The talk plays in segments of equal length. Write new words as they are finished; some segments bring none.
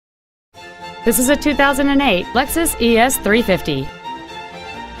This is a 2008 Lexus ES 350.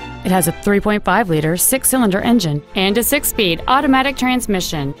 It has a 3.5-liter six-cylinder engine and a 6-speed automatic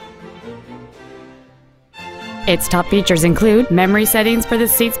transmission. Its top features include memory settings for the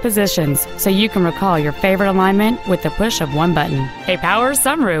seat's positions, so you can recall your favorite alignment with the push of one button, a power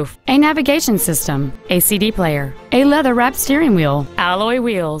sunroof, a navigation system, a CD player, a leather-wrapped steering wheel, alloy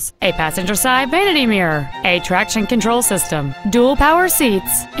wheels, a passenger side vanity mirror, a traction control system, dual power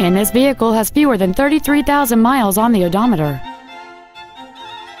seats, and this vehicle has fewer than 33,000 miles on the odometer.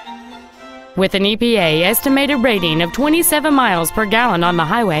 With an EPA estimated rating of 27 miles per gallon on the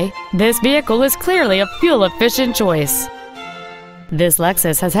highway, this vehicle is clearly a fuel-efficient choice. This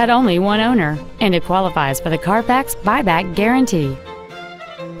Lexus has had only one owner, and it qualifies for the Carfax buyback guarantee.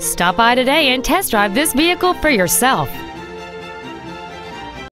 Stop by today and test drive this vehicle for yourself.